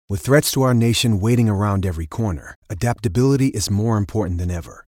With threats to our nation waiting around every corner, adaptability is more important than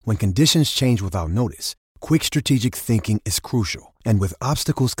ever. When conditions change without notice, quick strategic thinking is crucial. And with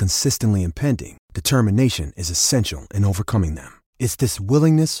obstacles consistently impending, determination is essential in overcoming them. It's this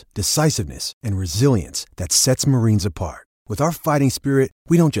willingness, decisiveness, and resilience that sets Marines apart. With our fighting spirit,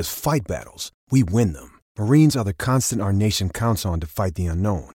 we don't just fight battles, we win them. Marines are the constant our nation counts on to fight the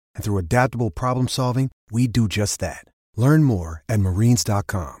unknown. And through adaptable problem solving, we do just that. Learn more at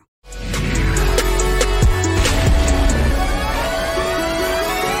marines.com.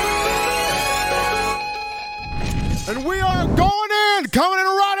 And we are coming in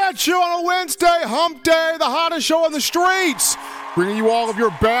right at you on a Wednesday, hump day, the hottest show on the streets. Bringing you all of your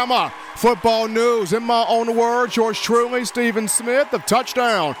Bama football news. In my own words, yours truly, Stephen Smith of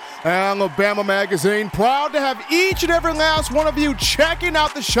Touchdown Alabama Magazine. Proud to have each and every last one of you checking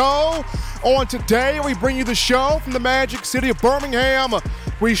out the show. On today, we bring you the show from the magic city of Birmingham.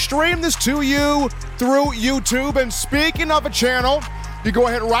 We stream this to you through YouTube. And speaking of a channel, you go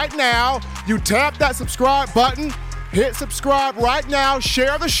ahead right now, you tap that subscribe button, hit subscribe right now,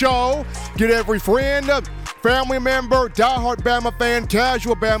 share the show, get every friend, family member, diehard Bama fan,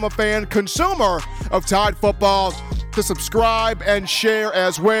 casual Bama fan, consumer of Tide football to subscribe and share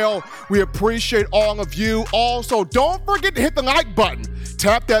as well. We appreciate all of you. Also, don't forget to hit the like button.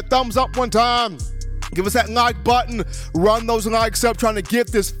 Tap that thumbs up one time. Give us that like button. Run those likes up. Trying to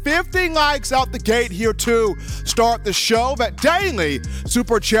get this 50 likes out the gate here to start the show. That daily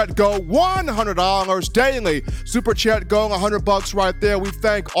Super Chat go $100. Daily Super Chat go $100 right there. We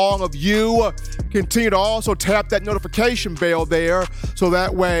thank all of you. Continue to also tap that notification bell there so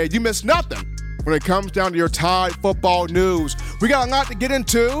that way you miss nothing when it comes down to your Tide football news. We got a lot to get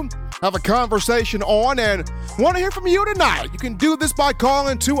into, have a conversation on, and want to hear from you tonight. You can do this by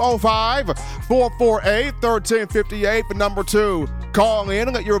calling 205-448-1358. The number 2, call in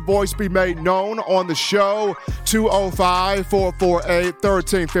and let your voice be made known on the show.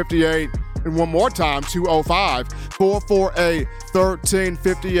 205-448-1358. And one more time,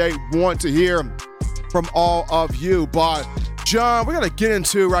 205-448-1358. Want to hear from all of you. But, John, we're going to get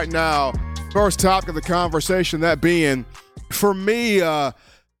into right now, first topic of the conversation, that being, for me,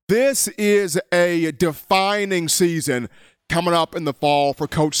 this is a defining season coming up in the fall for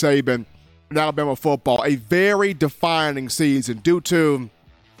Coach Saban and Alabama football. A very defining season due to,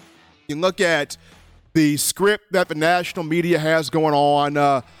 you look at the script that the national media has going on,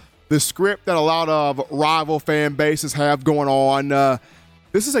 the script that a lot of rival fan bases have going on.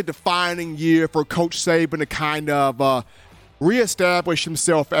 This is a defining year for Coach Saban to kind of reestablish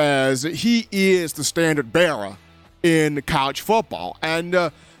himself as he is the standard bearer in college football. And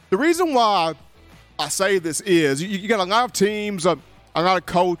the reason why I say this is you got a lot of teams, a lot of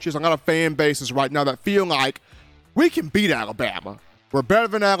coaches, a lot of fan bases right now that feel like we can beat Alabama. We're better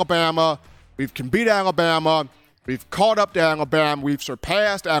than Alabama. We can beat Alabama. We've caught up to Alabama. We've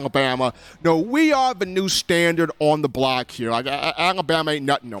surpassed Alabama. No, we are the new standard on the block here. Like, Alabama ain't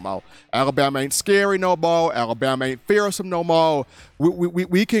nothing no more. Alabama ain't scary no more. Alabama ain't fearsome no more.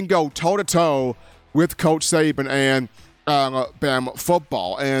 We can go toe-to-toe with Coach Saban and Alabama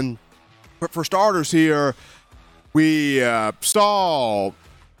football. And for starters here, we saw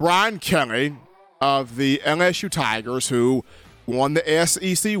Brian Kelly of the LSU Tigers, who won the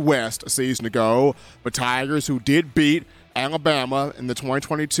SEC West a season ago, but Tigers who did beat Alabama in the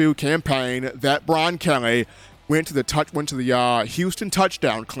 2022 campaign. That Brian Kelly went to the Houston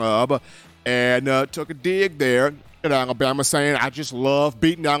Touchdown Club and took a dig there at Alabama, saying, "I just love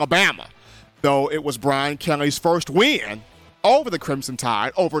beating Alabama." Though it was Brian Kelly's first win over the Crimson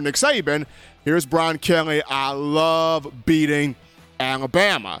Tide, over Nick Saban. Here's Brian Kelly, "I love beating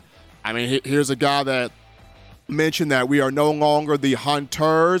Alabama." I mean, here's a guy that mentioned that we are no longer the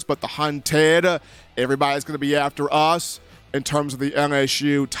hunters, but the hunted. Everybody's going to be after us in terms of the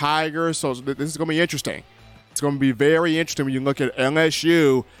LSU Tigers. So this is going to be interesting. It's going to be very interesting when you look at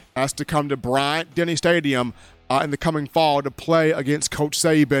LSU has to come to Bryant-Denny Stadium in the coming fall to play against Coach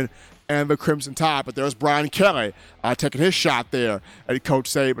Saban and the Crimson Tide. But there's Brian Kelly taking his shot there at Coach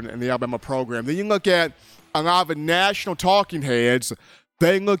Saban and the Alabama program. Then you look at a lot of the national talking heads.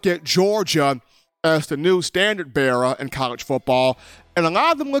 They look at Georgia as the new standard bearer in college football. And a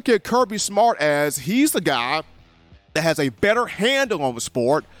lot of them look at Kirby Smart as he's the guy that has a better handle on the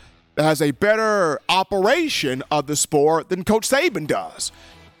sport, that has a better operation of the sport than Coach Saban does.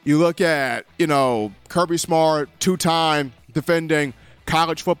 You look at, Kirby Smart, two-time defending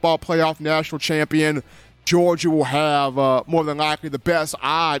college football playoff national champion. Georgia will have more than likely the best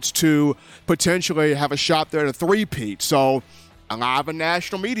odds to potentially have a shot there at a three-peat. So a lot of the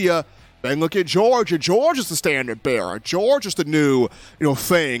national media Then look at Georgia. Georgia's the standard bearer. Georgia's the new,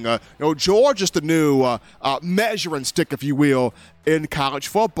 thing. Georgia's the new measuring stick, if you will, in college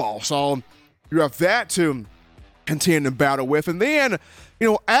football. So you have that to contend and battle with. And then,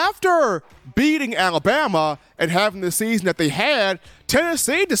 after beating Alabama and having the season that they had,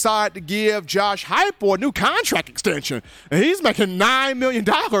 Tennessee decided to give Josh Heupel a new contract extension. And he's making $9 million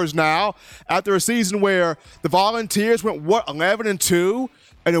now after a season where the Volunteers went, 11-2?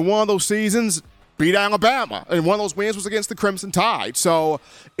 And in one of those seasons, beat Alabama. And one of those wins was against the Crimson Tide. So,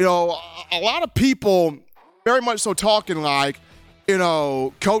 a lot of people very much so talking like,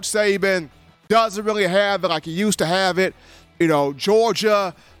 Coach Saban doesn't really have it like he used to have it.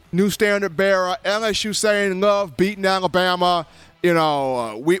 Georgia, new standard bearer. LSU saying love beating Alabama. We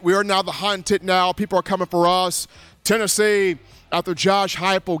are now the hunted now. People are coming for us. Tennessee, after Josh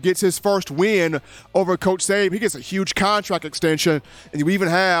Heupel gets his first win over Coach Saban, he gets a huge contract extension. And you even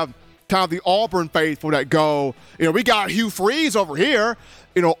have kind of the Auburn faithful that go, we got Hugh Freeze over here.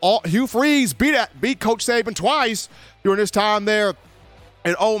 Hugh Freeze beat Coach Saban twice during his time there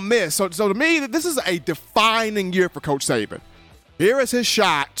in Ole Miss. So to me, this is a defining year for Coach Saban. Here is his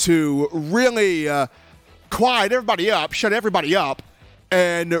shot to really quiet everybody up, shut everybody up,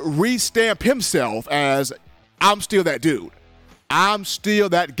 and restamp himself as, I'm still that dude. I'm still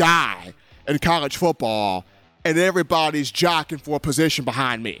that guy in college football, and everybody's jockeying for a position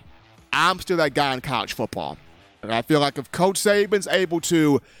behind me. I'm still that guy in college football. And I feel like if Coach Saban's able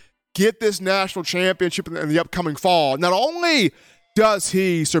to get this national championship in the upcoming fall, not only does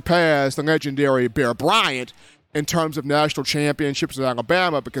he surpass the legendary Bear Bryant in terms of national championships in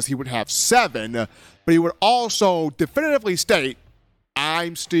Alabama, because he would have 7, but he would also definitively state,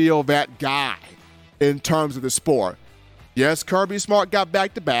 I'm still that guy in terms of the sport. Yes, Kirby Smart got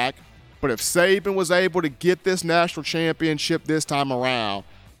back-to-back, but if Saban was able to get this national championship this time around,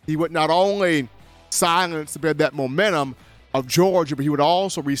 he would not only silence that momentum of Georgia, but he would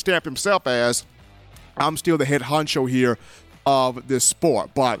also restamp himself as, I'm still the head honcho here of this sport.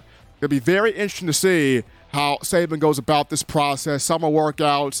 But it'll be very interesting to see how Saban goes about this process, summer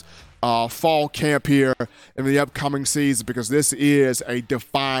workouts, fall camp here in the upcoming season, because this is a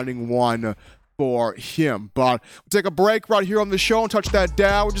defining one for him. But we'll take a break right here on the show and touch that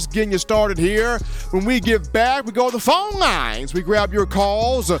down. We're just getting you started here. When we get back, we go to the phone lines. We grab your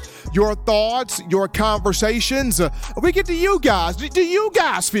calls, your thoughts, your conversations. We get to you guys. Do you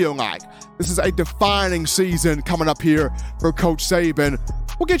guys feel like this is a defining season coming up here for Coach Saban?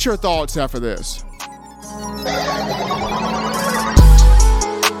 We'll get your thoughts after this.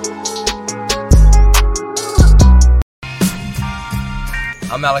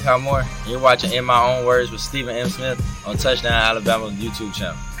 I'm Malachi Moore, and you're watching In My Own Words with Stephen M. Smith on Touchdown Alabama YouTube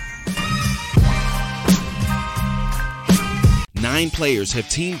channel. 9 players have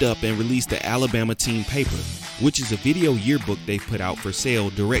teamed up and released the Alabama Team Paper, which is a video yearbook they've put out for sale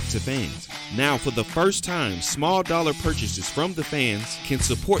direct to fans. Now, for the first time, small dollar purchases from the fans can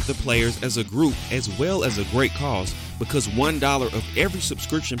support the players as a group as well as a great cause, because $1 of every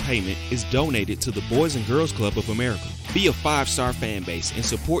subscription payment is donated to the Boys and Girls Club of America. Be a 5-star fan base and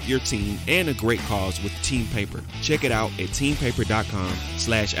support your team and a great cause with Team Paper. Check it out at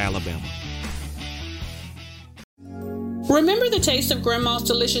teampaper.com/Alabama. Remember the taste of Grandma's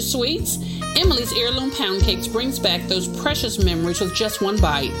delicious sweets? Emily's Heirloom Pound Cakes brings back those precious memories with just one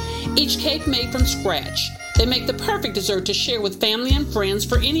bite. Each cake made from scratch. They make the perfect dessert to share with family and friends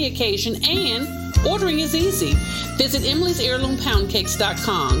for any occasion, and ordering is easy. Visit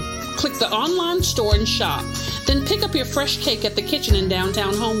emily'sheirloompoundcakes.com. Click the online store and shop. Then pick up your fresh cake at the kitchen in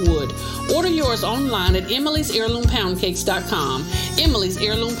downtown Homewood. Order yours online at emily'sheirloompoundcakes.com. Emily's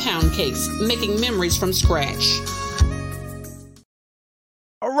Heirloom Pound Cakes, making memories from scratch.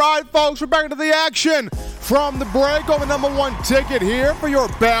 All right, folks, we're back into the action from the break on the #1 ticket here for your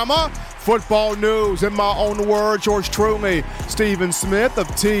Bama football news. In my own words, yours truly, Stephen Smith of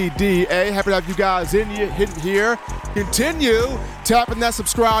TDA. Happy to have you guys in here. Continue tapping that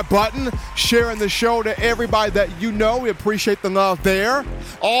subscribe button, sharing the show to everybody that you know. We appreciate the love there.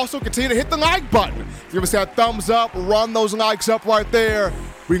 Also, continue to hit the like button. Give us that thumbs up. Run those likes up right there.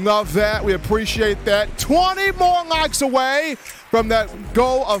 We love that. We appreciate that. 20 more likes away from that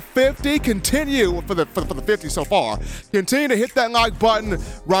goal of 50. Continue for the 50 so far. Continue to hit that like button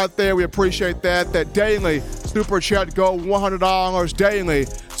right there. We appreciate that. That daily super chat go $100. Daily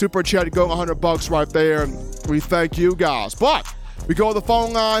super chat go $100 right there. We thank you guys. But We go to the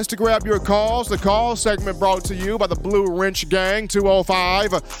phone lines to grab your calls. The call segment brought to you by the Blue Wrench Gang,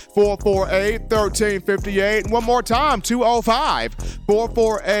 205-448-1358. And one more time,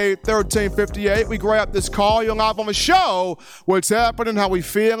 205-448-1358. We grab this call. You're live on the show. What's happening? How we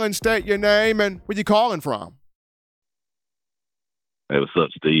feeling? State your name and where you calling from. Hey, what's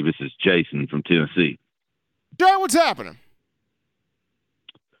up, Steve? This is Jason from Tennessee. Jay, what's happening?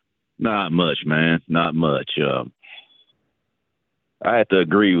 Not much, man. Not much. I have to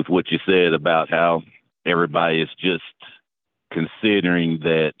agree with what you said about how everybody is just considering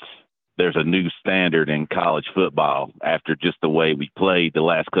that there's a new standard in college football after just the way we played the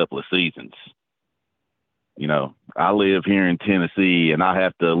last couple of seasons. You know, I live here in Tennessee, and I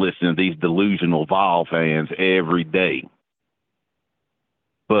have to listen to these delusional Vol fans every day.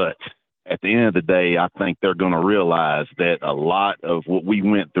 But at the end of the day, I think they're going to realize that a lot of what we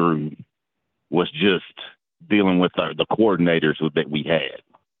went through was just dealing with the coordinators that we had.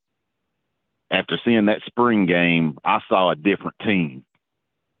 After seeing that spring game, I saw a different team.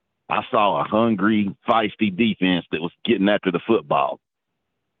 I saw a hungry, feisty defense that was getting after the football.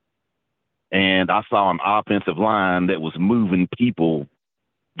 And I saw an offensive line that was moving people,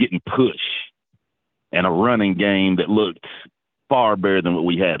 getting pushed, and a running game that looked far better than what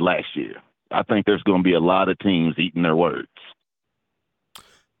we had last year. I think there's going to be a lot of teams eating their words.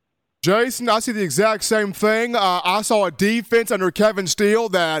 Jason, I see the exact same thing. I saw a defense under Kevin Steele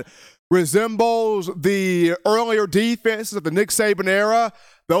that resembles the earlier defenses of the Nick Saban era.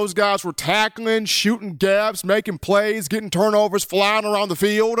 Those guys were tackling, shooting gaps, making plays, getting turnovers, flying around the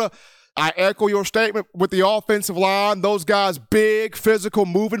field. I echo your statement with the offensive line. Those guys, big, physical,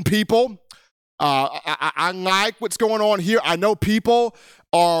 moving people. I like what's going on here. I know people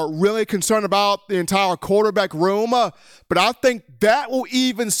are really concerned about the entire quarterback room, but I think that will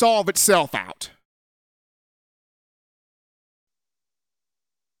even solve itself out.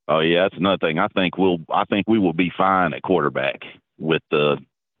 Oh yeah, that's another thing. I think we will be fine at quarterback with the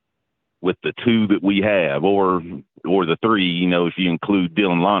two that we have, or the three. You know, if you include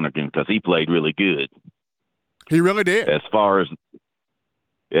Dylan Lonergan, because he played really good. He really did. As far as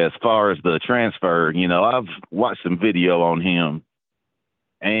the transfer, you know, I've watched some video on him.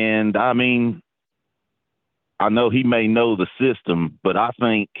 And, I mean, I know he may know the system, but I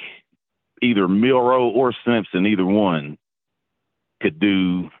think either Milroe or Simpson, either one, could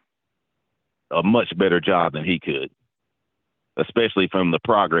do a much better job than he could, especially from the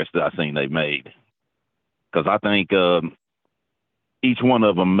progress that I've seen they've made. Because I think each one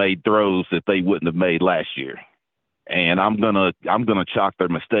of them made throws that they wouldn't have made last year. And I'm gonna chalk their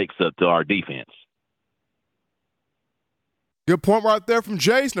mistakes up to our defense. Good point right there from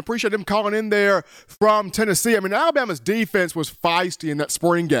Jason. Appreciate him calling in there from Tennessee. I mean, Alabama's defense was feisty in that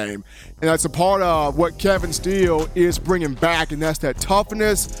spring game, and that's a part of what Kevin Steele is bringing back, and that's that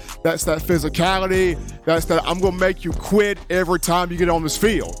toughness, that's that physicality, that's that I'm going to make you quit every time you get on this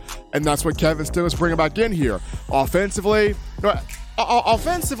field, and that's what Kevin Steele is bringing back in here. Offensively,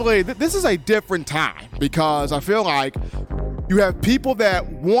 this is a different time because I feel like you have people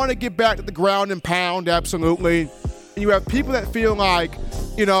that want to get back to the ground and pound, absolutely. And you have people that feel like,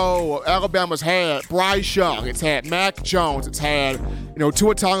 you know, Alabama's had Bryce Young, it's had Mac Jones, it's had, you know,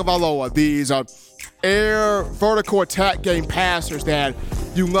 Tua Tagovailoa, these air vertical attack game passers that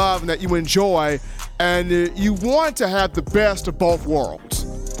you love and that you enjoy, and you want to have the best of both worlds.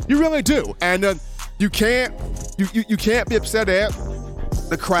 You really do. And you can't be upset at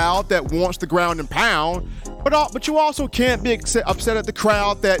the crowd that wants the ground and pound, but you also can't be upset at the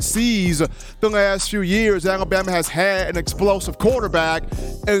crowd that sees the last few years Alabama has had an explosive quarterback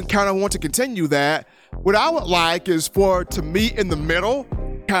and kind of want to continue that. What I would like is to meet in the middle,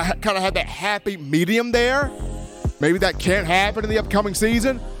 kind of have that happy medium there. Maybe that can't happen in the upcoming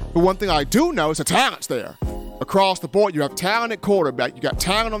season, but one thing I do know is the talent's there. Across the board, you have talent at quarterback, you got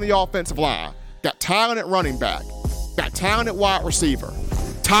talent on the offensive line, you got talent at running back, you got talent at wide receiver.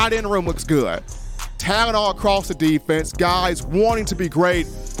 Tight end room looks good. Talent all across the defense, guys wanting to be great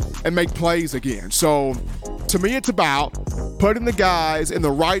and make plays again. So, to me, it's about putting the guys in the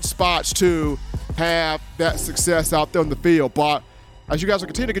right spots to have that success out there on the field. But as you guys will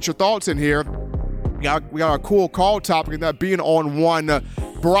continue to get your thoughts in here, we got a cool call topic, and that being on one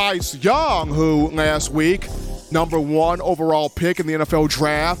Bryce Young, who last week, number 1 overall pick in the NFL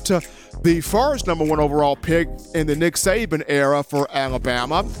draft, the first number 1 overall pick in the Nick Saban era for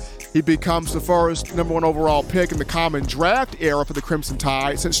Alabama. He becomes the first number 1 overall pick in the common draft era for the Crimson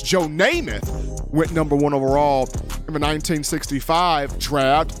Tide since Joe Namath went number 1 overall in in the 1965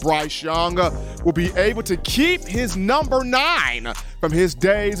 draft. Bryce Young will be able to keep his number 9 from his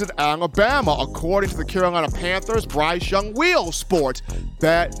days at Alabama. According to the Carolina Panthers, Bryce Young will sport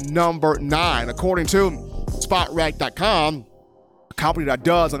that number 9. According to SpotRack.com, a company that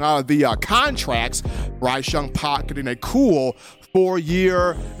does a lot of the contracts, Bryce Young pocketing a cool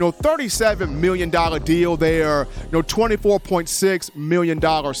 4-year, $37 million deal there, $24.6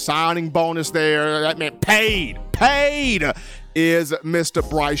 million signing bonus there. That meant paid is Mr.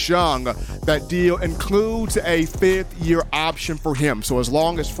 Bryce Young. That deal includes a 5th-year option for him. So as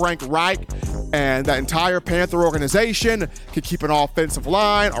long as Frank Reich and that entire Panther organization can keep an offensive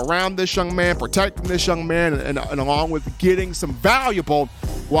line around this young man, protecting this young man, and along with getting some valuable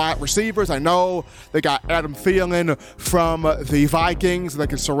wide receivers. I know they got Adam Thielen from the Vikings. They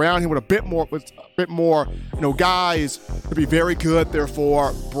can surround him with a bit more, guys to be very good there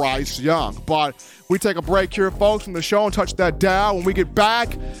for Bryce Young. But we take a break here, folks, from the show and touch that down. When we get back,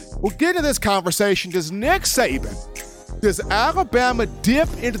 we'll get into this conversation. Does Nick Saban, does Alabama dip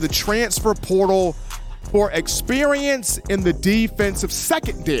into the transfer portal for experience in the defensive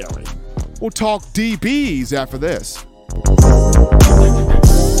secondary? We'll talk DBs after this.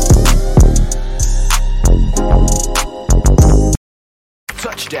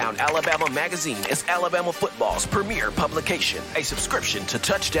 Touchdown Alabama Magazine is Alabama football's premier publication. A subscription to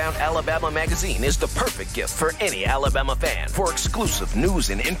Touchdown Alabama Magazine is the perfect gift for any Alabama fan. For exclusive news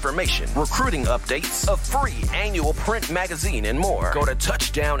and information, recruiting updates, a free annual print magazine, and more, go to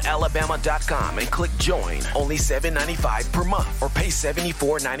touchdownalabama.com and click join. Only $7.95 per month, or pay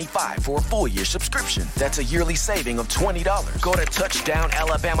 $74.95 for a full-year subscription. That's a yearly saving of $20. Go to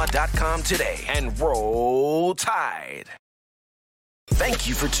touchdownalabama.com today and roll Tide. Thank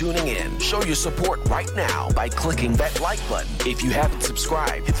you for tuning in. Show your support right now by clicking that like button. If you haven't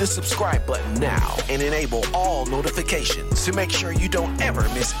subscribed, hit the subscribe button now and enable all notifications to make sure you don't ever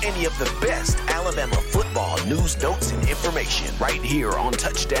miss any of the best Alabama football news, notes, and information right here on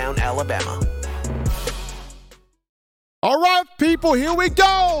Touchdown Alabama. All right, people, here we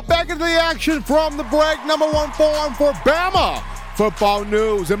go. Back into the action from the break. Number 1 forum for Bama football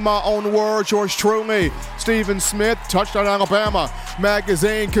news. In my own words, yours truly, Stephen Smith, Touchdown Alabama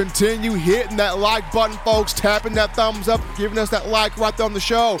Magazine. Continue hitting that like button, folks, tapping that thumbs up, giving us that like right there on the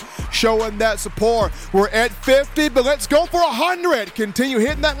show, showing that support. We're at 50, but let's go for 100. Continue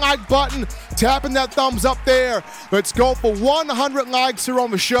hitting that like button, tapping that thumbs up there. Let's go for 100 likes here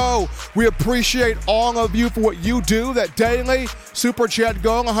on the show. We appreciate all of you for what you do. That daily super chat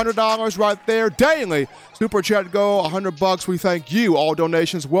go, $100 right there. Daily super chat go, $100. We thank you. All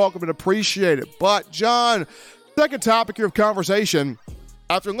donations welcome and appreciated. But John, second topic here of conversation.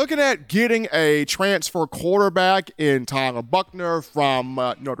 After looking at getting a transfer quarterback in Tyler Buckner from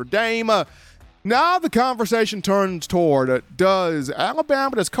Notre Dame, now the conversation turns toward, does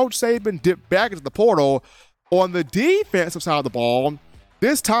Coach Saban dip back into the portal on the defensive side of the ball,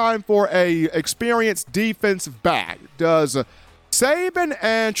 this time for a experienced defensive back? Does Saban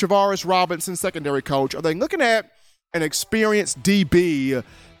and Travaris Robinson, secondary coach, are they looking at an experienced DB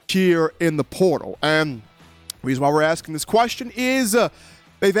here in the portal? And the reason why we're asking this question is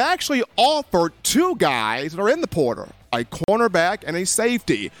they've actually offered 2 guys that are in the portal, a cornerback and a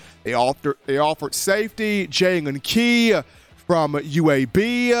safety. They offered safety Jalen Key from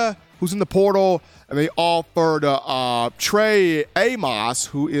UAB, who's in the portal, and they offered Trey Amos,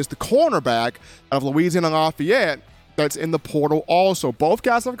 who is the cornerback of Louisiana Lafayette, that's in the portal also. Both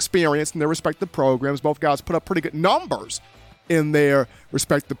guys have experience in their respective programs. Both guys put up pretty good numbers in their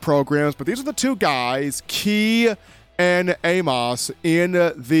respective programs. But these are the 2 guys, Key and Amos, in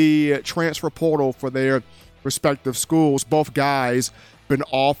the transfer portal for their respective schools. Both guys been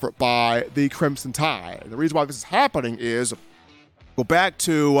offered by the Crimson Tide. And the reason why this is happening is, go back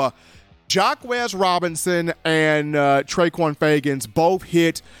to Jacquez Robinson and Traquan Fagans both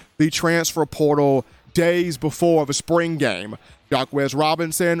hit the transfer portal days before the spring game. Jacquez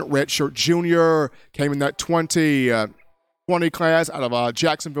Robinson, redshirt junior, came in that 2020 class out of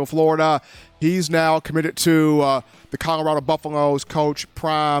Jacksonville, Florida. He's now committed to the Colorado Buffaloes coach,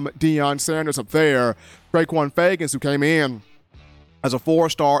 prime Deion Sanders up there. Traquan Fagans, who came in as a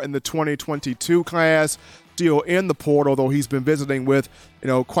 4-star in the 2022 class, still in the portal, though he's been visiting with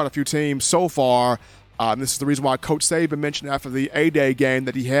quite a few teams so far. This is the reason why Coach Saban mentioned after the A-Day game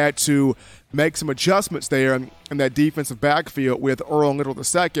that he had to make some adjustments there in that defensive backfield with Earl Little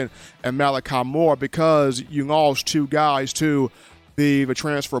II and Malachi Moore, because you lost 2 guys to the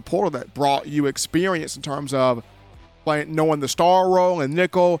transfer portal that brought you experience in terms of knowing the star role and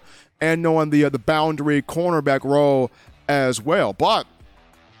nickel and knowing the boundary cornerback role as well. But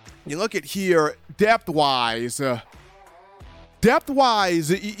you look at here, depth-wise,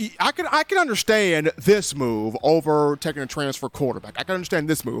 Depth-wise, I can understand this move over taking a transfer quarterback. I can understand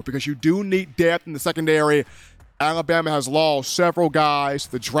this move because you do need depth in the secondary. Alabama has lost several guys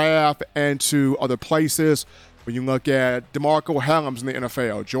to the draft and to other places. When you look at DeMarco Hellams in the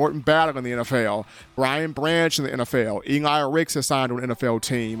NFL, Jordan Battle in the NFL, Brian Branch in the NFL, Eli Ricks has signed to an NFL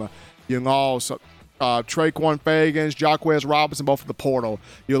team. You lost Traquan Fagans, Jacquez Robinson, both in the portal.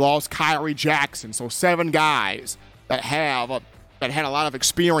 You lost Kyrie Jackson. So 7 guys that had a lot of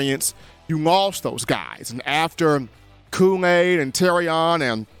experience. You lost those guys. And after Kool-Aid and Terrion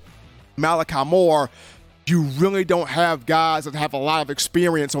and Malachi Moore, you really don't have guys that have a lot of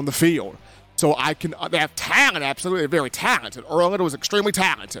experience on the field. So they have talent, absolutely, they're very talented. Earl Little was extremely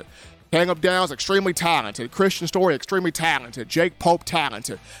talented. Caleb Downs, extremely talented. Christian Story, extremely talented. Jake Pope,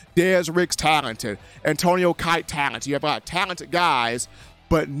 talented. Dez Ricks, talented. Antonio Kite, talented. You have a lot of talented guys,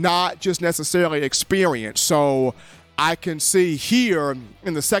 but not just necessarily experienced. So I can see here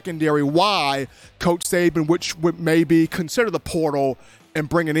in the secondary why Coach Saban, which would maybe consider the portal and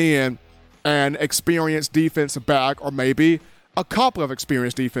bringing in an experienced defensive back or maybe a couple of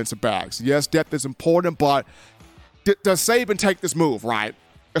experienced defensive backs. Yes, depth is important, but does Saban take this move, right?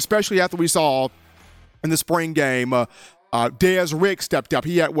 Especially after we saw in the spring game, Dez Ricks stepped up.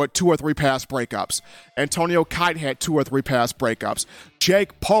 He had, 2 or 3 pass breakups. Antonio Kite had 2 or 3 pass breakups.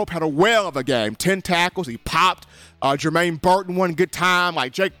 Jake Pope had a whale of a game. 10 tackles, he popped. Jermaine Burton won good time.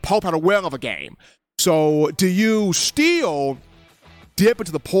 Jake Pope had a whale of a game. So do you still dip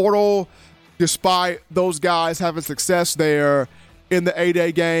into the portal despite those guys having success there in the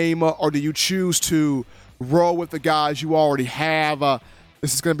 8A game, or do you choose to roll with the guys you already have?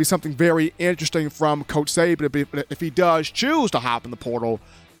 This is going to be something very interesting from Coach Saban if he does choose to hop in the portal.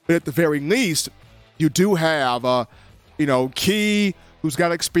 But at the very least, you do have, Key, who's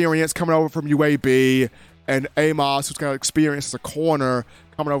got experience coming over from UAB, and Amos, who's got experience as a corner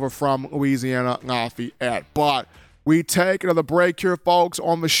coming over from Louisiana Lafayette. But we take another break here, folks,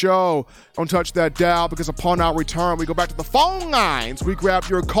 on the show. Don't touch that dial, because upon our return, we go back to the phone lines. We grab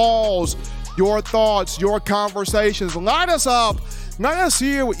your calls, your thoughts, your conversations. Light us up. Let us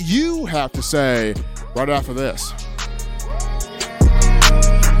hear what you have to say right after this.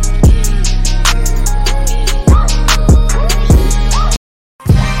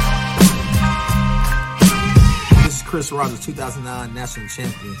 Chris Rogers, 2009 national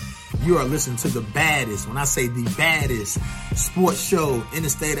champion. You are listening to the baddest, when I say the baddest, sports show in the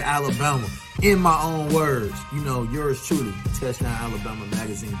state of Alabama. In my own words, yours truly, Touchdown Alabama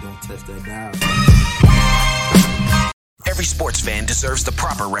Magazine. Don't touch that dial. Every sports fan deserves the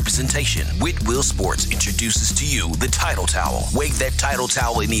proper representation. Whitwell Sports introduces to you the Title Towel. Wave that Title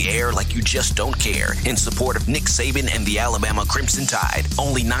Towel in the air like you just don't care. In support of Nick Saban and the Alabama Crimson Tide.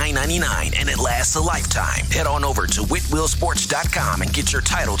 Only $9.99 and it lasts a lifetime. Head on over to whitwellsports.com and get your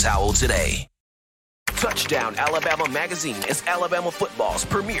Title Towel today. Touchdown Alabama Magazine is Alabama football's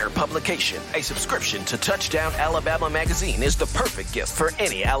premier publication. A subscription to Touchdown Alabama Magazine is the perfect gift for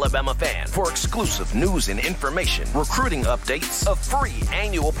any Alabama fan. For exclusive news and information, recruiting updates, a free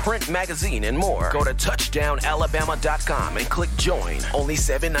annual print magazine, and more, go to touchdownalabama.com and click join. Only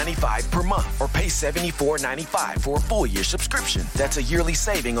 $7.95 per month, or pay $74.95 for a full year subscription. That's a yearly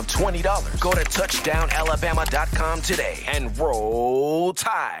saving of $20. Go to touchdownalabama.com today and roll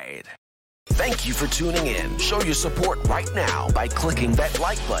Tide. Thank you for tuning in. Show your support right now by clicking that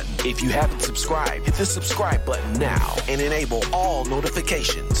like button. If you haven't subscribed, hit the subscribe button now and enable all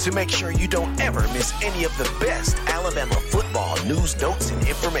notifications to make sure you don't ever miss any of the best Alabama football news, notes, and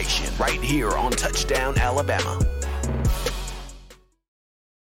information right here on Touchdown Alabama.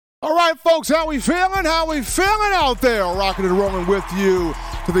 All right, folks, how we feeling? How we feeling out there? Rocking and rolling with you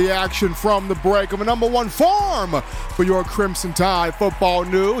to the action from the break of a number one farm for your Crimson Tide football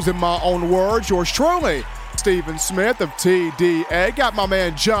news. In my own words, yours truly, Stephen Smith of TDA. Got my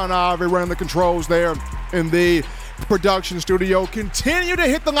man John Ivey running the controls there in the production studio. Continue to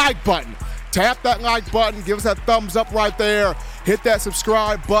hit the like button. Tap that like button. Give us that thumbs up right there. Hit that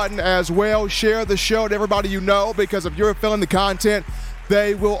subscribe button as well. Share the show to everybody you know, because if you're feeling the content,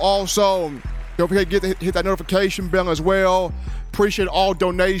 they will also. Don't forget to hit that notification bell as well. Appreciate all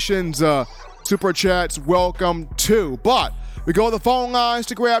donations, super chats, welcome too. But we go to the phone lines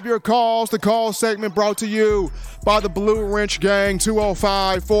to grab your calls. The call segment brought to you by the Blue Wrench Gang,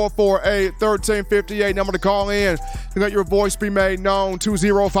 205-448-1358. Number to call in to let your voice be made known,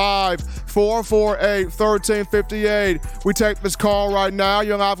 205-448-1358. We take this call right now.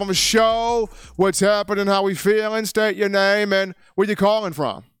 You're live on the show. What's happening? How we feeling? State your name and where you calling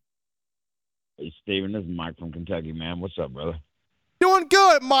from. Hey, Steven, this is Mike from Kentucky, man. What's up, brother? Doing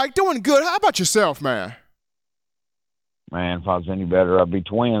good, Mike. Doing good. How about yourself, man? Man, if I was any better, I'd be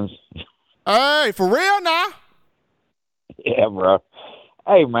twins. Hey, for real now? Yeah, bro.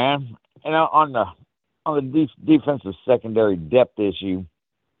 Hey, man, on the defensive secondary depth issue,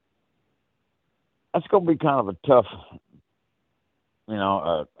 that's going to be kind of a tough,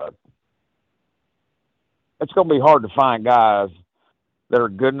 it's going to be hard to find guys that are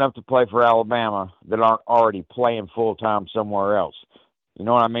good enough to play for Alabama that aren't already playing full-time somewhere else. You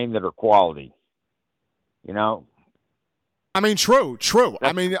know what I mean? That are quality. I mean, true.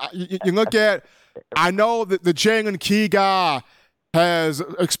 I mean, you look at, I know that the Jalen Key guy has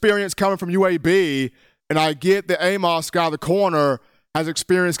experience coming from UAB, and I get the Amos guy, the corner, has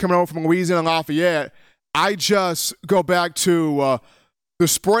experience coming over from Louisiana Lafayette. I just go back to the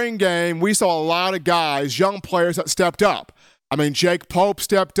spring game. We saw a lot of guys, young players that stepped up. I mean, Jake Pope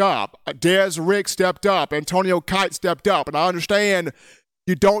stepped up. Des Rick stepped up. Antonio Kite stepped up. And I understand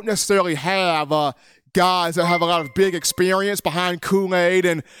you don't necessarily have guys that have a lot of big experience behind Kool-Aid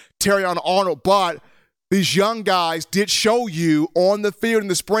and Terrion Arnold, but these young guys did show you on the field in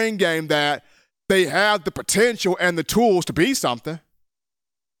the spring game that they have the potential and the tools to be something.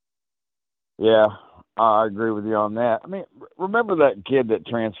 Yeah, I agree with you on that. I mean, remember that kid that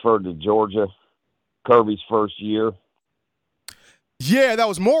transferred to Georgia, Kirby's first year? Yeah, that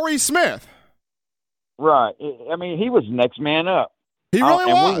was Maurice Smith. Right. I mean, he was next man up. He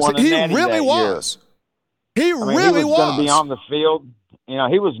really was. He really was. He really was going to be on the field.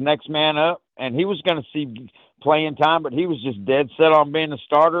 He was next man up, and he was going to see playing time, but he was just dead set on being a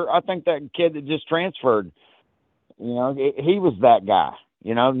starter. I think that kid that just transferred, he was that guy,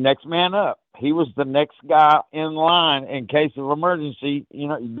 next man up. He was the next guy in line in case of emergency.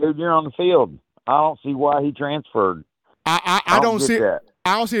 Dude, you're on the field. I don't see why he transferred. I don't see it.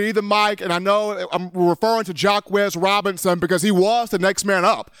 I don't see it either, Mike. And I know I'm referring to Jacquez Robinson because he was the next man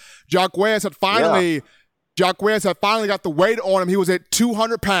up. Jacquez had finally got the weight on him. He was at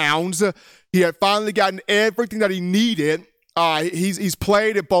 200 pounds. He had finally gotten everything that he needed. He's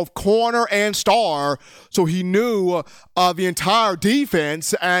played at both corner and star, so he knew the entire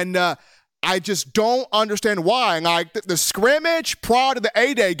defense. And I just don't understand why. Like the scrimmage prior to the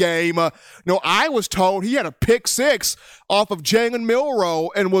A-Day game, I was told he had a pick six off of Jalen Milroe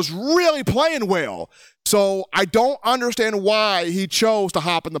and was really playing well. So I don't understand why he chose to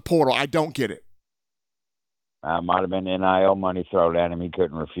hop in the portal. I don't get it. Might have been NIL money thrown at him. He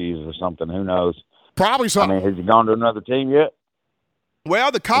couldn't refuse or something. Who knows? Probably so. I mean, has he gone to another team yet?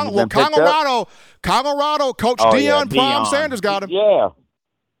 Well, Colorado coach Deion Prime Sanders got him. Yeah.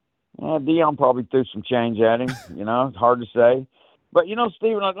 Deion probably threw some change at him. It's hard to say. But,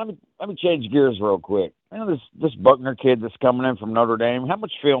 Steven, let me change gears real quick. This Buckner kid that's coming in from Notre Dame, how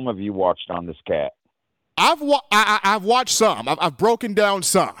much film have you watched on this cat? I've watched some. I've broken down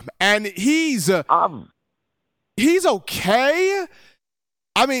some. And he's okay.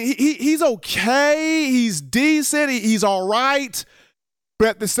 I mean, he's okay. He's decent. He's all right. But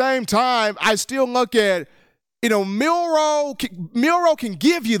at the same time, I still look at, Milroe can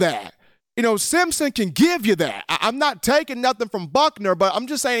give you that. Simpson can give you that. I'm not taking nothing from Buckner, but I'm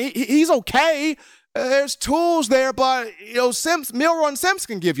just saying he's okay. There's tools there, but, Milroe and Simpson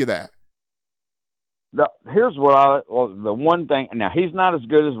can give you that. Here's the one thing. Now, he's not as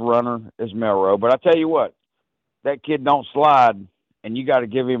good as runner as Milroe, but I tell you what, that kid don't slide, and you got to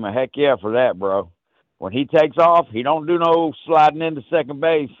give him a heck yeah for that, bro. When he takes off, he don't do no sliding into second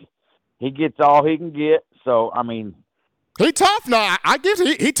base. He gets all he can get. So, I mean, he tough now. I guess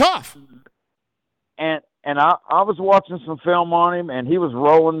he tough. And I was watching some film on him, and he was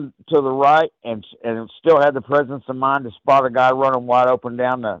rolling to the right and still had the presence of mind to spot a guy running wide open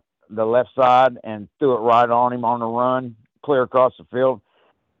down the left side and threw it right on him on the run, clear across the field.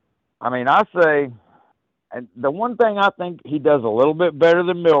 I mean, I say, and the one thing I think he does a little bit better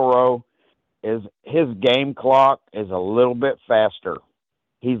than Milroe is his game clock is a little bit faster.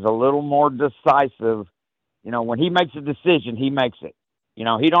 He's a little more decisive. When he makes a decision, he makes it.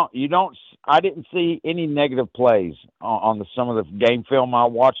 I didn't see any negative plays on some of the game film I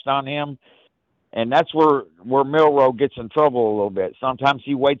watched on him. And that's where Milroe gets in trouble a little bit. Sometimes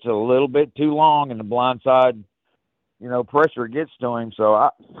he waits a little bit too long and the blind side, pressure gets to him. So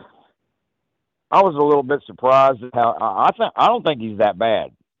I was a little bit surprised at how I don't think he's that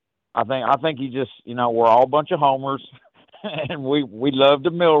bad. I think he just, we're all a bunch of homers and we love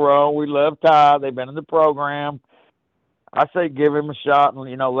Milroe. We love Ty. They've been in the program. I say give him a shot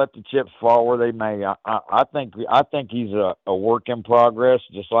and, let the chips fall where they may. I think he's a work in progress,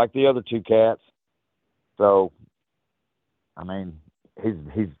 just like the other two cats. So, I mean,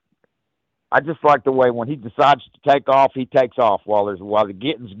 I just like the way when he decides to take off, he takes off. While the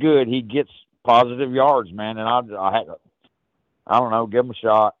getting's good, he gets positive yards, man. And I don't know, give him a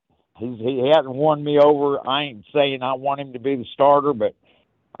shot. He hasn't won me over. I ain't saying I want him to be the starter, but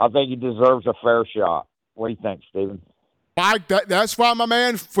I think he deserves a fair shot. What do you think, Steven? Mike, that's why, my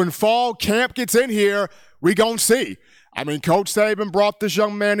man, when fall camp gets in here, we gonna see. I mean, Coach Saban brought this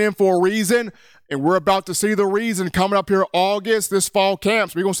young man in for a reason, and we're about to see the reason coming up here August, this fall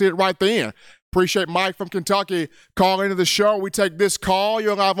camp. So we're going to see it right then. Appreciate Mike from Kentucky calling into the show. We take this call.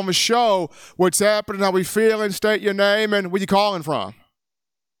 You're live on the show. What's happening? How we feeling? State your name and where you calling from.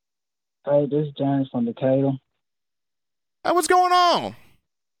 Hey, this is James from Decatur. Hey, what's going on?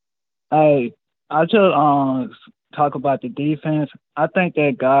 Hey, I just talk about the defense. I think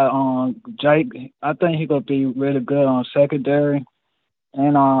that guy, Jake, I think he gonna be really good on secondary.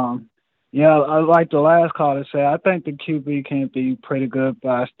 And yeah, I like the last caller said, I think the QB can be pretty good, but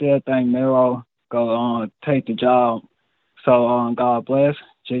I still think Miro go take the job. So God bless.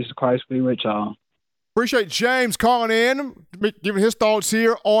 Jesus Christ be with y'all. Appreciate James calling in, giving his thoughts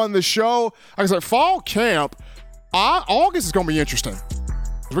here on the show. Like I said, fall camp, August is going to be interesting.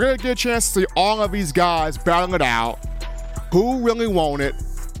 We're going to get a chance to see all of these guys battling it out. Who really want it?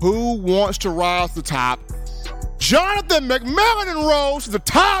 Who wants to rise to the top? Jonathan McMillan enrolls to the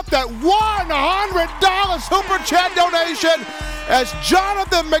top. That $100 Super Chat donation as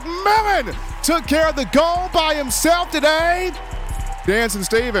Jonathan McMillan took care of the goal by himself today. Dancing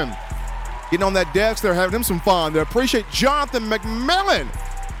Steven getting on that desk there, having him some fun there. Appreciate Jonathan McMillan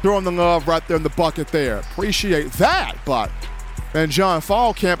throwing the love right there in the bucket there. Appreciate that. But, man, John,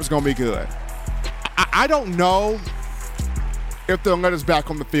 fall camp is going to be good. I don't know if they'll let us back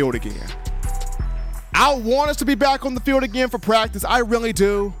on the field again. I want us to be back on the field again for practice. I really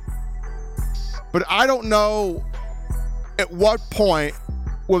do. But I don't know at what point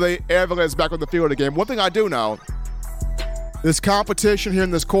will they ever let us back on the field again. One thing I do know, this competition here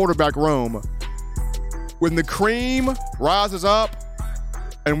in this quarterback room, when the cream rises up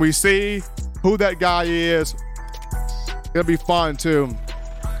and we see who that guy is, it'll be fun to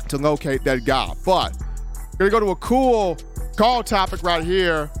locate that guy. But we're going to go to a cool call topic right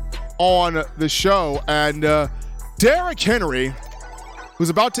here on the show. And Derrick Henry, who's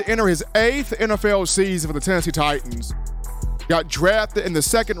about to enter his 8th NFL season for the Tennessee Titans, got drafted in the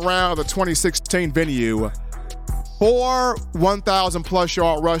second round of the 2016 venue. 4 1,000-plus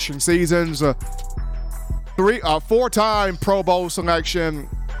yard rushing seasons, 4-time Pro Bowl selection,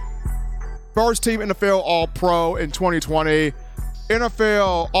 first-team NFL All-Pro in 2020,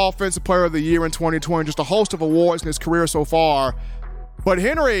 NFL Offensive Player of the Year in 2020, just a host of awards in his career so far. But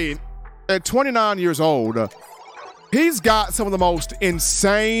Henry, at 29 years old, he's got some of the most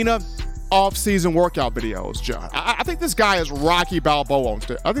insane off-season workout videos, John. I think this guy is Rocky Balboa.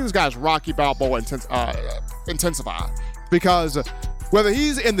 I think this guy is Rocky Balboa intensified. Because whether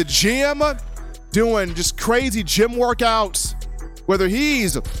he's in the gym doing just crazy gym workouts, whether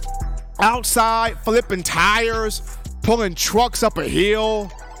he's outside flipping tires, pulling trucks up a hill,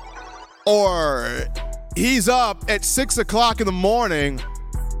 or he's up at 6 o'clock in the morning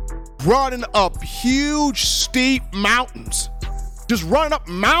running up huge, steep mountains. Just running up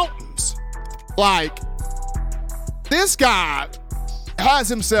mountains. Like, this guy has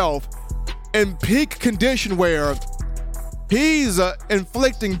himself in peak condition where he's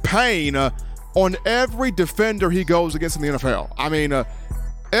inflicting pain on every defender he goes against in the NFL. I mean,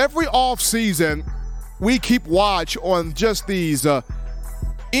 every offseason, we keep watch on just these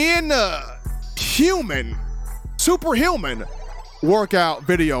superhuman workout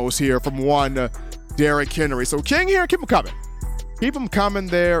videos here from one Derrick Henry. So King here, keep them coming. Keep them coming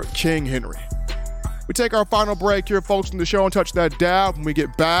there, King Henry. We take our final break here, folks, in the show and touch that down. When we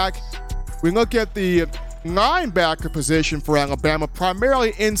get back, we look at the linebacker position for Alabama,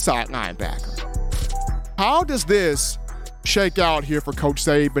 primarily inside linebacker. How does this shake out here for Coach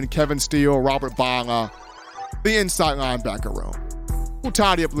Saban, Kevin Steele, Robert Bala, the inside linebacker room? We'll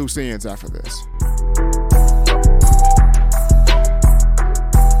tidy up loose ends after this.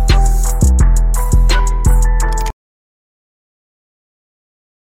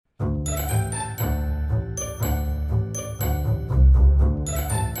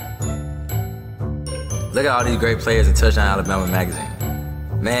 Look at all these great players in Touchdown Alabama magazine.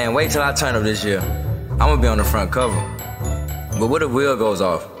 Man, wait till I turn up this year. I'm gonna be on the front cover. But what if Will goes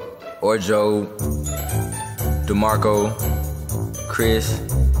off? Or Joe, DeMarco, Chris,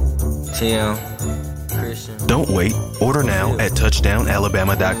 Tim, Christian. Don't wait. Order now at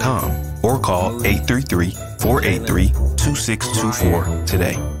touchdownalabama.com or call 833-483-2624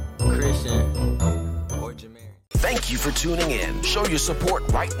 today. Christian or Jameer. Thank Thank you for tuning in. Show your support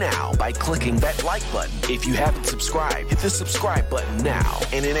right now by clicking that like button. If you haven't subscribed, hit the subscribe button now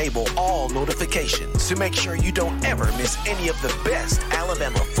and enable all notifications to make sure you don't ever miss any of the best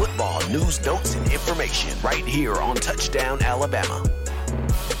Alabama football news, notes, and information right here on Touchdown Alabama.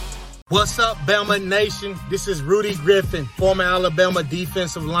 What's up, Bama Nation? This is Rudy Griffin, former Alabama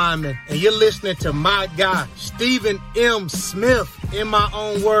defensive lineman, and you're listening to my guy, Stephen M. Smith, in my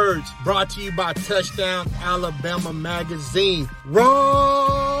own words, brought to you by Touchdown Alabama Magazine. Roll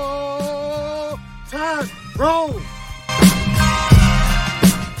Tide, roll!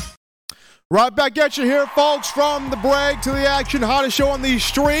 Right back at you here, folks, from the break to the action, hottest show on these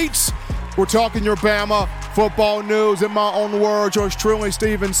streets. We're talking your Bama football news. In my own words, yours truly,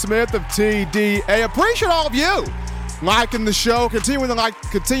 Stephen Smith of TDA. Appreciate all of you liking the show. Continue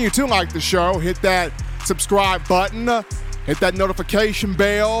to like the show. Hit that subscribe button. Hit that notification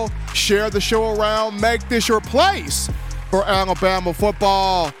bell. Share the show around. Make this your place for Alabama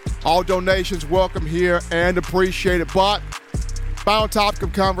football. All donations welcome here and appreciated. But final topic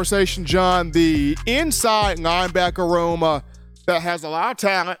of conversation, John, the inside linebacker room that has a lot of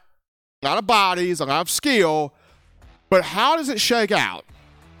talent, a lot of bodies, a lot of skill, but how does it shake out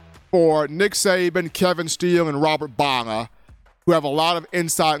for Nick Saban, Kevin Steele, and Robert Bama, who have a lot of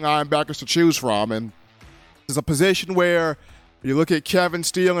inside linebackers to choose from? And there's a position where you look at Kevin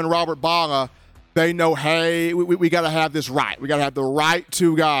Steele and Robert Bama, they know, hey, we got to have this right. We got to have the right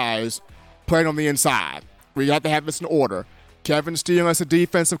two guys playing on the inside. We got to have this in order. Kevin Steele as a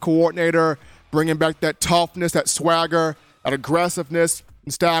defensive coordinator, bringing back that toughness, that swagger, that aggressiveness,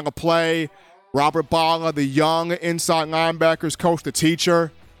 and style of play. Robert Bala, the young inside linebackers coach, the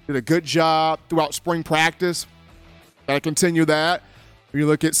teacher, did a good job throughout spring practice. Got to continue that. You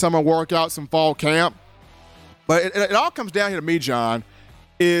look at summer workouts and fall camp. But it all comes down here to me, John,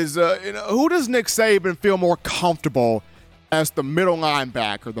 is who does Nick Saban feel more comfortable as the middle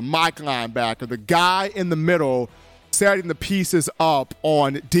linebacker, the Mike linebacker, the guy in the middle setting the pieces up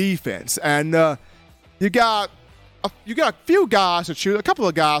on defense? And you got a few guys to choose, a couple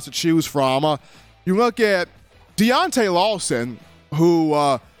of guys to choose from. You look at Deontay Lawson,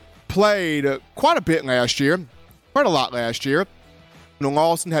 who played quite a bit last year, quite a lot last year.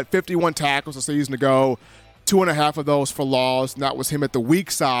 Lawson had 51 tackles a season ago, 2.5 of those for loss, and that was him at the weak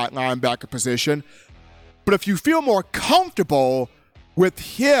side linebacker position. But if you feel more comfortable with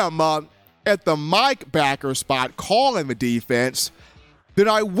him at the Mike backer spot calling the defense, then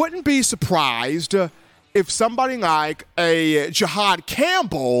I wouldn't be surprised if somebody like a Jihad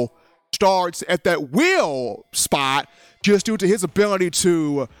Campbell starts at that will spot just due to his ability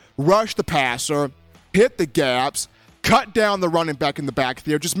to rush the passer, hit the gaps, cut down the running back in the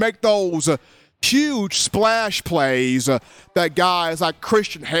backfield, just make those huge splash plays that guys like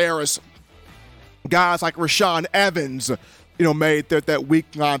Christian Harris, guys like Rashaan Evans, made that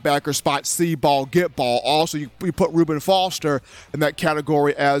weak linebacker spot, see ball, get ball. Also, you put Reuben Foster in that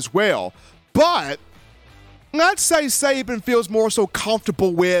category as well. But let's say Saban feels more so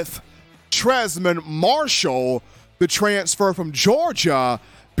comfortable with Tresman Marshall, the transfer from Georgia,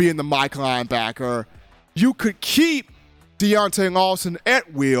 being the Mike linebacker. You could keep Deontay Lawson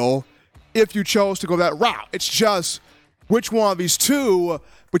at will if you chose to go that route. It's just which one of these two,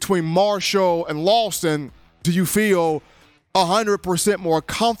 between Marshall and Lawson, do you feel 100% more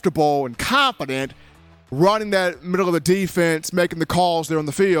comfortable and confident running that middle of the defense, making the calls there on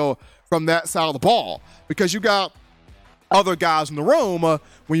the field from that side of the ball? Because you got other guys in the room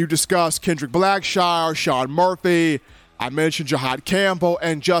when you discuss Kendrick Blackshire, Sean Murphy, I mentioned Jihad Campbell,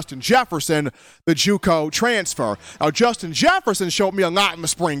 and Justin Jefferson, the JUCO transfer. Now, Justin Jefferson showed me a lot in the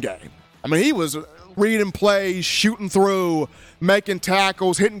spring game. I mean, he was reading plays, shooting through, making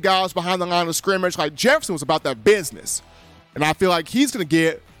tackles, hitting guys behind the line of scrimmage. Like, Jefferson was about that business. And I feel like he's going to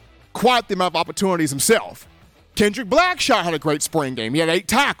get quite the amount of opportunities himself. Kendrick Blackshire had a great spring game. He had 8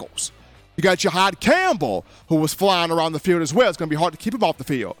 tackles. You got Jihad Campbell, who was flying around the field as well. It's going to be hard to keep him off the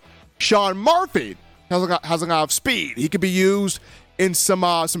field. Sean Murphy has a lot of speed. He could be used in some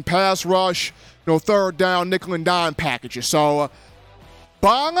pass rush, third down, nickel and dime packages. So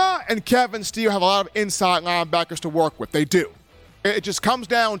Bala and Kevin Steele have a lot of inside linebackers to work with. They do. It just comes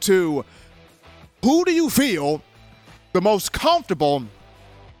down to who do you feel the most comfortable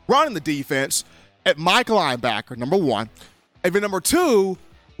running the defense at Mike linebacker, number one. And then number two,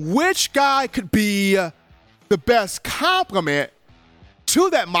 which guy could be the best complement to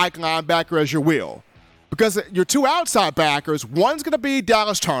that Mike linebacker as your will? Because your two outside backers, one's going to be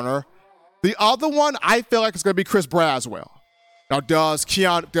Dallas Turner. The other one, I feel like it's going to be Chris Braswell. Now, does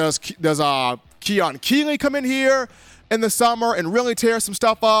Keon Keeley come in here in the summer and really tear some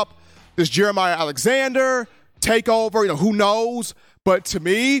stuff up? Does Jeremiah Alexander take over? Who knows? But to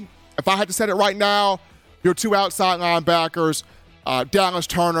me, if I had to set it right now, your two outside linebackers, Dallas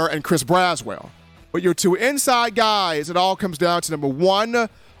Turner and Chris Braswell. But your two inside guys, it all comes down to, number one,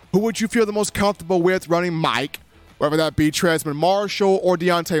 who would you feel the most comfortable with running Mike, whether that be Tresman Marshall or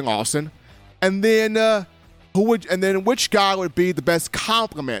Deontay Lawson? And then which guy would be the best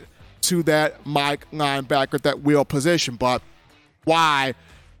complement to that Mike linebacker at that wheel position? But why?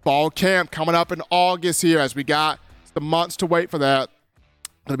 Fall camp coming up in August here, as we got the months to wait for that.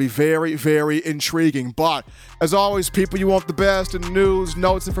 Going to be very, very intriguing. But as always, people, you want the best in news,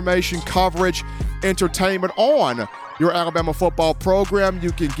 notes, information, coverage, entertainment on your Alabama football program.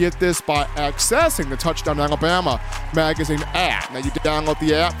 You can get this by accessing the Touchdown Alabama magazine app. Now, you can download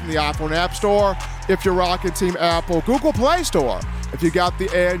the app from the iPhone App Store if you're rocking Team Apple, Google Play Store if you got the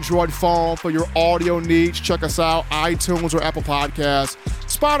Android phone for your audio needs. Check us out, iTunes or Apple Podcasts,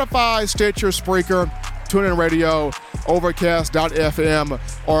 Spotify, Stitcher, Spreaker, TuneIn Radio, Overcast.fm,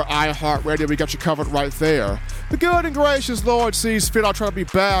 or iHeartRadio. We got you covered right there. The good and gracious Lord sees fit. I'll try to be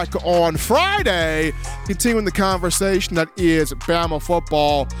back on Friday, continuing the conversation that is Bama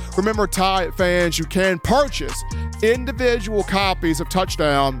football. Remember, Tide fans, you can purchase individual copies of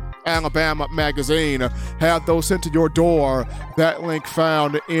Touchdown Alabama magazine. Have those sent to your door. That link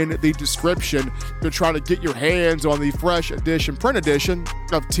found in the description. To try to get your hands on the fresh edition, print edition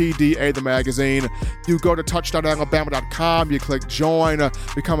of TDA the magazine, you go to touchdownalabama.com, you click join,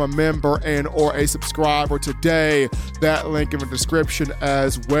 become a member and or a subscriber today. That link in the description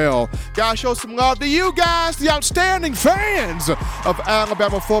as well. Guys, show some love to you guys, the outstanding fans of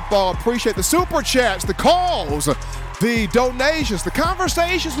Alabama football. Appreciate the super chats, the calls, the donations, the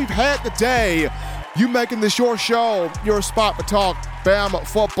conversations we've had today. You making this your show, your spot to talk Bama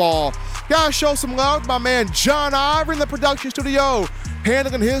football. Guys, show some love to my man John Ivory in the production studio,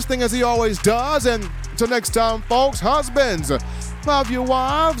 handling his thing as he always does. And until next time, folks, husbands, love your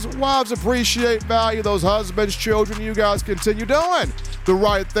wives. Wives appreciate, value those husbands. Children, you guys continue doing the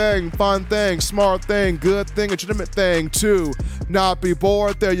right thing, fun thing, smart thing, good thing, legitimate thing to not be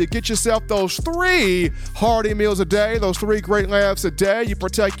bored there. You get yourself those 3 hearty meals a day, those 3 great laughs a day. You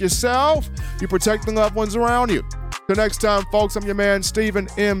protect yourself, you protect the loved ones around you. Till next time, folks, I'm your man, Stephen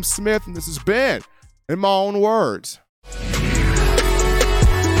M. Smith, and this has been In My Own Words.